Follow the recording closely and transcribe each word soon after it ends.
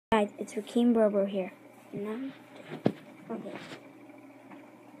guys, it's Rakeem Berber here. Okay.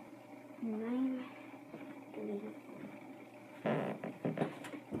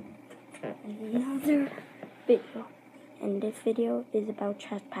 Another video, and this video is about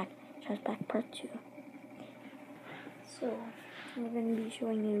trash pack part 2. So we're going to be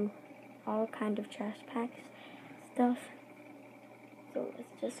showing you all kinds of trash packs stuff. So let's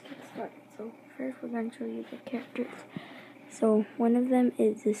just get started. So first we're going to show you the characters. So one of them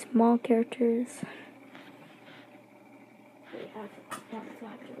is the small characters. We have to go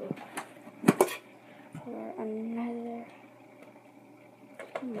for another.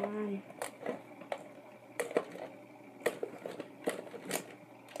 Come on.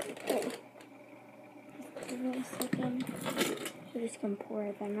 Okay. Just give me a second. So just gonna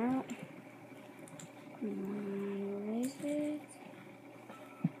pour them out. Come on, where is it?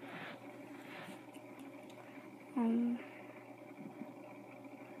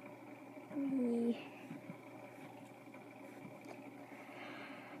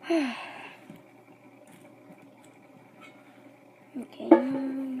 Okay,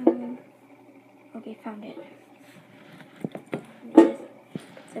 okay, found it. Just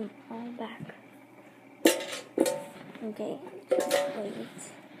put them all back. Okay, just wait.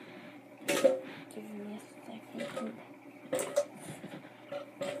 Give me a second.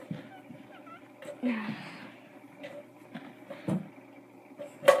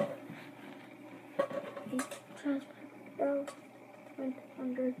 Went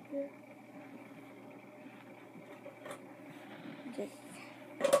under here.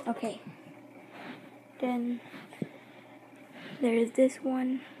 Okay. Then there is this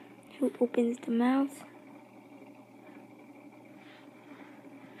one who opens the mouth.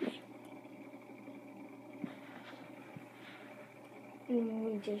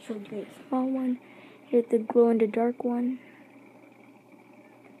 We just showed you a small one. Here's the glow in the dark one.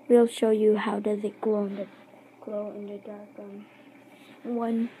 We'll show you how does it glow in the dark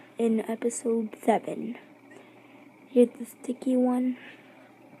one in episode 7. Here's the sticky one.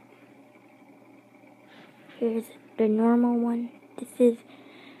 Here's the normal one. This is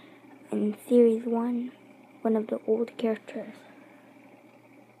in series 1, one of the old characters.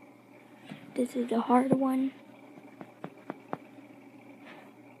 This is the hard one.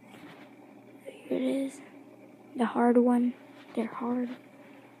 Here it is. The hard one. They're hard.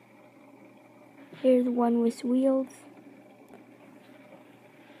 Here's one with wheels.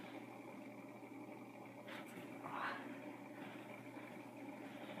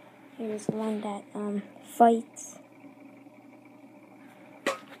 Here's one that fights.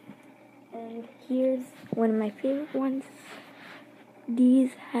 And here's one of my favorite ones.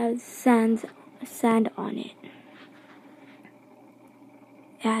 These have sand on it.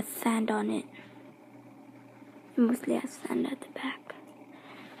 It has sand on it. It mostly has sand at the back.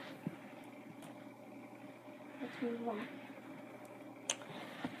 Let's move on.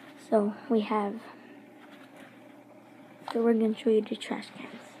 So we're going to show you the trash cans.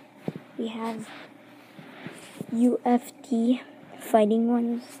 We have UFT fighting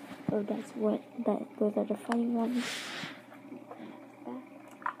ones. So those are the fighting ones.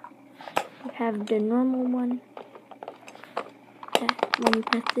 We have the normal one. That when you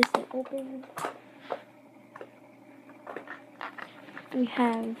press this, it opens. We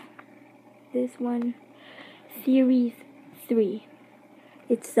have this one, Series 3.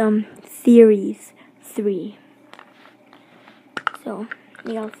 It's Series 3. So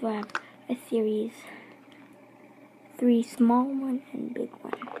we also have a Series 3 small one and big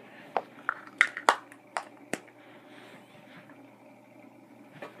one.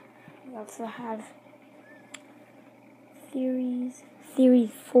 We also have Series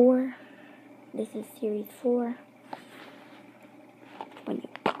 4. This is Series 4. When you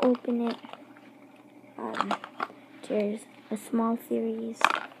open it, there's a small Series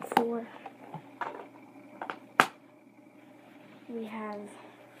 4. We have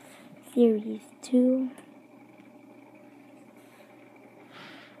Series 2.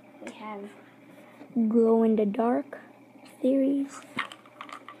 We have glow in the dark series.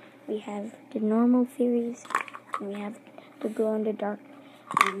 We have the normal series. And we have the glow in the dark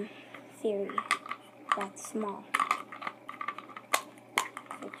series. That's small.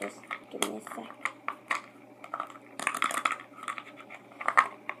 So just give me a sec.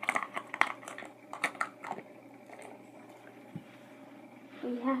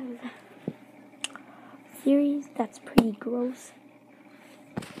 We have series that's pretty gross.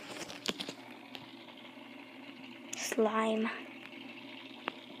 Slime.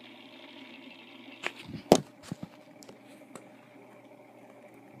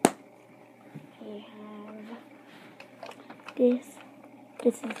 We have this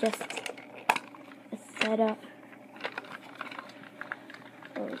This is just a setup.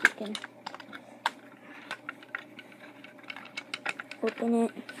 So you can open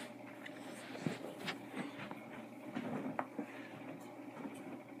it.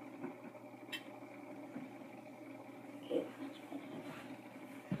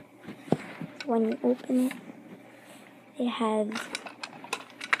 When you open it, it has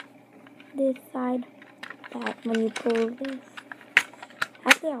this side that when you pull this,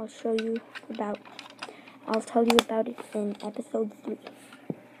 actually I'll tell you about it in episode 3.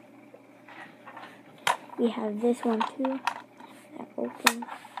 We have this one too, that opens,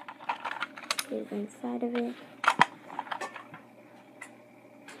 is inside of it.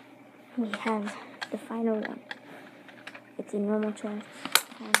 We have the final one. It's a normal trash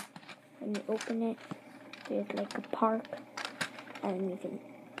can. When you open it, there's like a park, and you can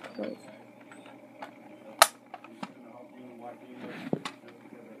close it.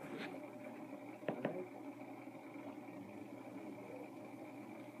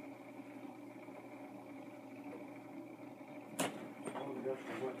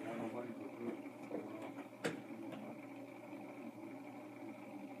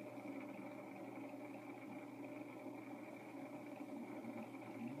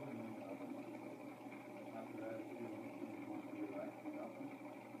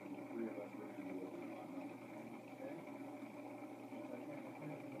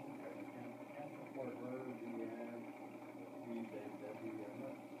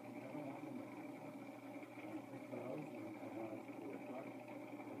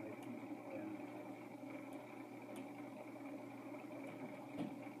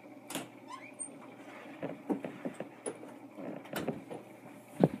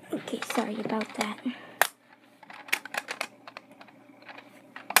 Okay, sorry about that.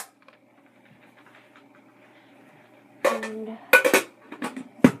 And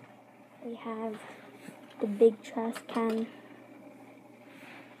we have the big trash can.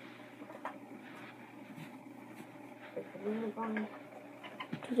 We move on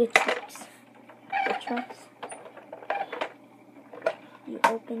to the trucks. The trucks, you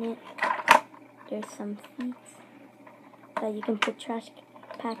open it, there's some seats that you can put trash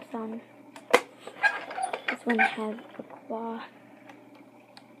packs on. This one has a claw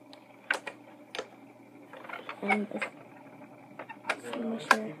and this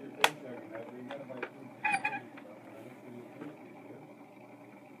extinguisher.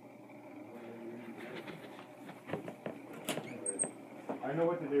 I know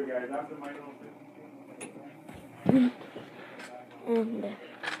what to do, guys. After my little And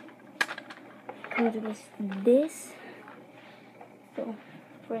comes with this. So,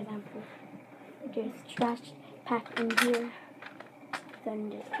 for example, there's trash pack in here. Then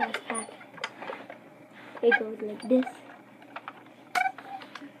there's trash pack. It goes like this.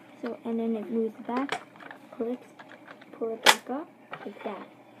 So, and then it moves back, clicks, pull it back up like that,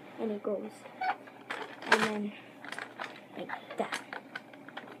 and it goes. And then like that.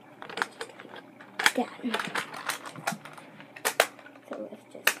 So it's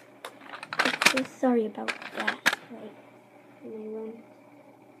just sorry about that. Like, and I run.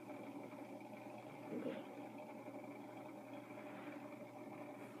 Okay.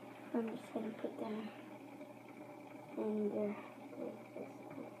 I'm just gonna put that and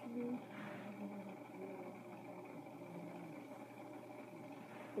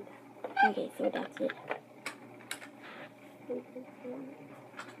okay, so that's it.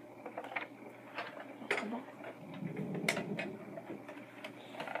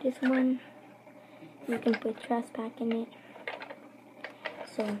 This one, you can put trash pack in it.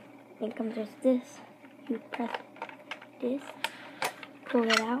 So it comes with this. You press this, pull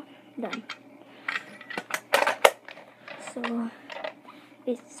it out, done. So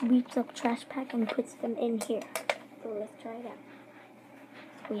it sweeps up trash pack and puts them in here. So let's try it out.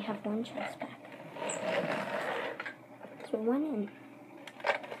 So we have one trash pack. Throw one in.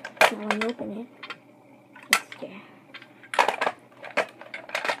 Now when you open it, it's there.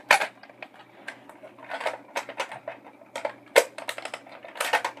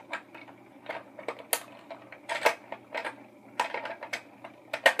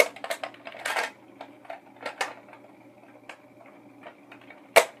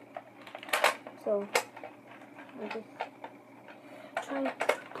 So I'll just try to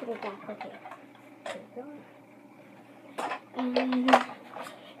put it back. Okay, there we go. And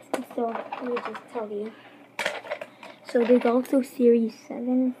so let me just tell you. So there's also Series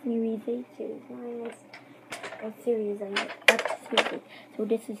 7, Series 8, Series 9, and Series 8. Series 8. So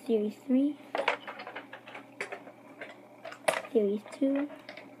this is Series 3, Series 2,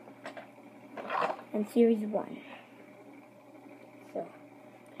 and Series 1. So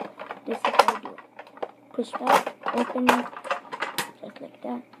push that, open it, just like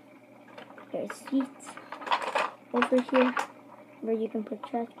that. There's seats over here where you can put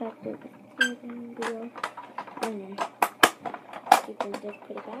trash back there below, and then you can just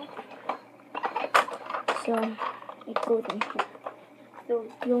put it back. So it goes in here. So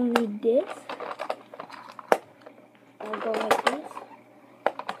you'll need this. It'll go like this,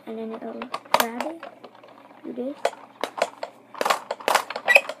 and then it'll grab it, do this,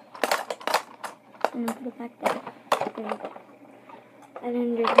 and then put it back there. There you go. And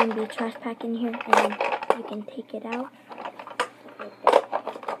then there's going to be a trash pack in here, and then you can take it out.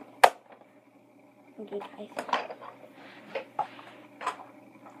 Okay, guys.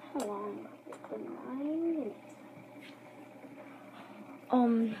 How long? For 9 minutes.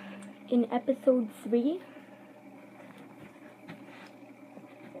 In episode 3,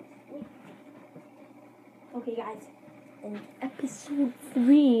 okay, guys. In episode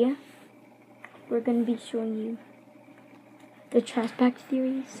 3, we're gonna be showing you the trash pack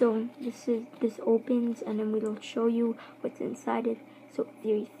theory. So this opens, and then we'll show you what's inside it. So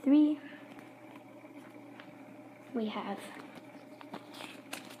theory 3, we have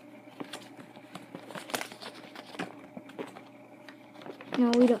no,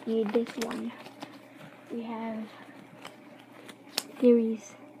 we don't need this one. We have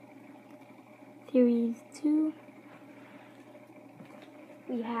theories 2.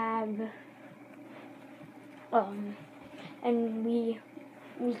 We have and we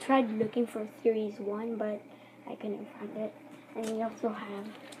tried looking for theories 1, but I couldn't find it. And we also have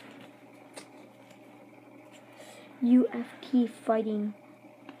UFP fighting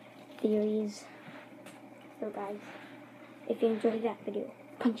theories. So guys, if you enjoyed that video,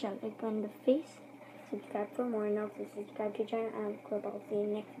 punch out like on the face, subscribe for more, and also subscribe to the channel, and I'll see you in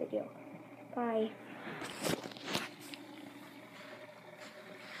the next video. Bye.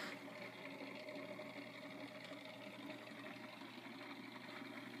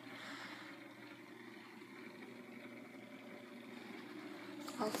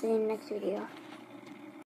 I'll see you in the next video.